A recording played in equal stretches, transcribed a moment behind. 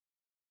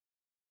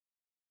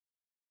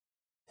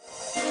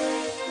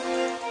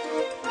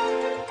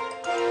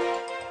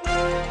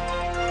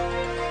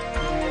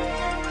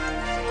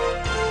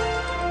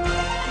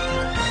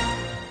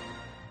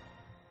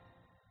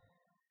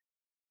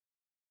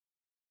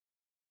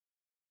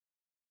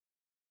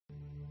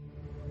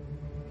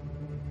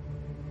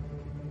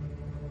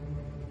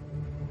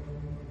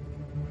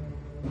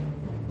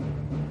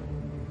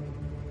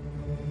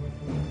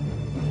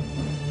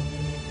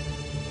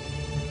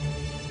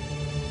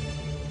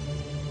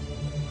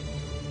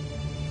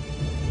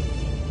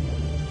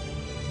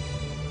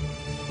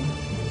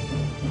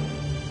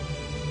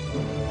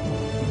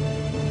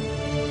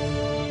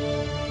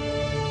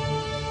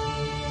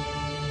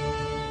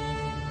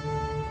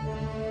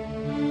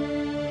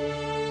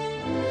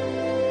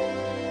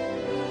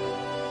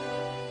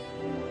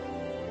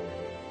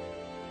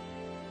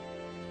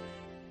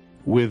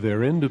With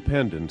their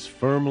independence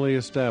firmly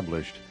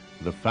established,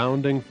 the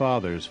Founding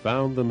Fathers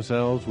found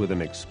themselves with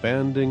an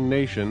expanding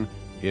nation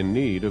in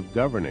need of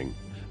governing,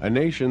 a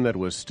nation that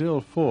was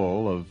still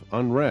full of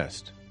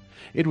unrest.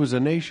 It was a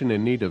nation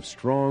in need of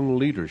strong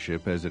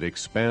leadership as it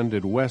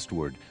expanded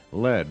westward,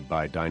 led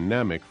by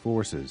dynamic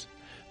forces.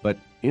 But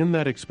in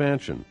that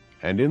expansion,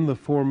 and in the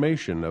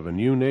formation of a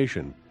new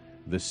nation,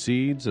 the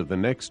seeds of the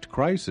next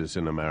crisis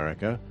in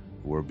America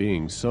were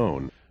being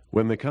sown.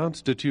 When the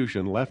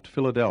Constitution left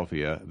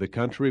Philadelphia, the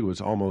country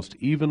was almost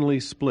evenly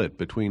split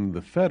between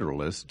the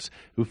Federalists,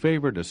 who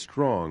favored a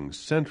strong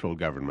central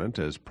government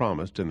as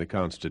promised in the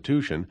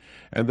Constitution,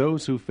 and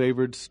those who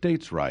favored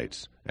states'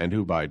 rights, and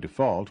who by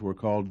default were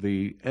called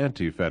the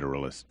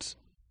Anti-Federalists.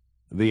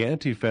 The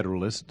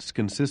Anti-Federalists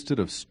consisted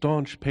of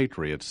staunch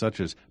patriots such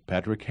as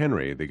Patrick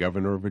Henry, the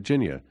governor of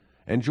Virginia,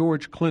 and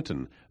George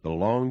Clinton, the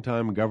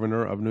longtime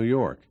governor of New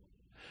York.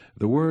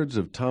 The words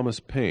of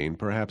Thomas Paine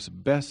perhaps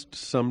best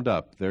summed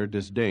up their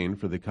disdain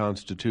for the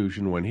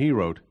Constitution when he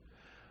wrote,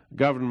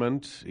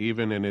 "Government,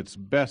 even in its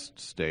best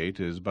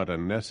state, is but a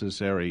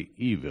necessary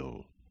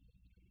evil."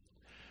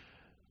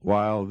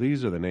 While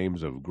these are the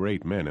names of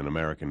great men in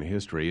American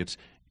history, it's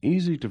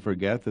easy to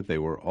forget that they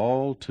were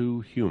all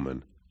too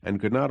human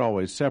and could not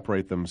always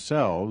separate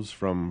themselves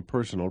from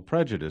personal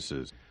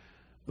prejudices.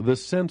 The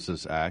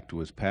Census Act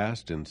was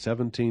passed in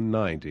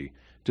 1790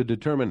 to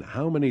determine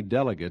how many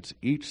delegates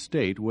each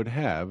state would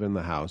have in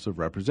the House of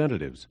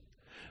Representatives.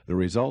 The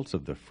results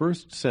of the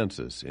first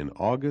census in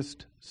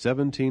August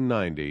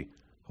 1790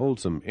 hold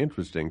some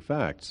interesting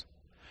facts.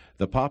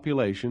 The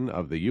population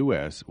of the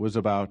U.S. was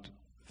about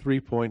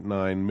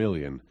 3.9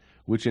 million,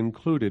 which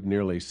included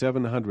nearly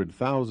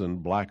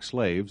 700,000 black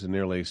slaves and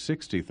nearly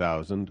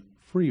 60,000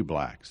 free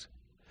blacks.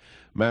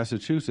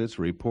 Massachusetts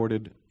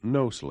reported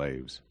no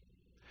slaves.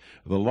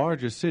 The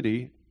largest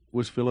city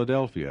was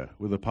Philadelphia,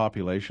 with a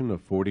population of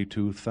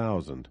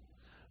 42,000.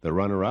 The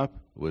runner-up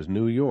was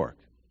New York,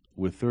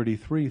 with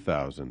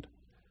 33,000.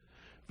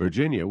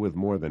 Virginia, with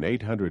more than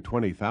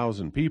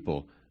 820,000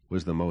 people,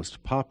 was the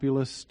most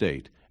populous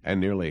state, and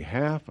nearly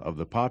half of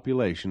the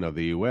population of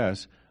the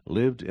U.S.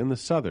 lived in the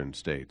southern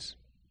states.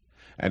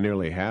 And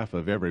nearly half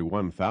of every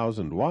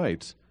 1,000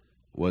 whites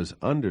was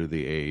under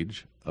the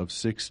age of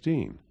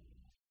 16.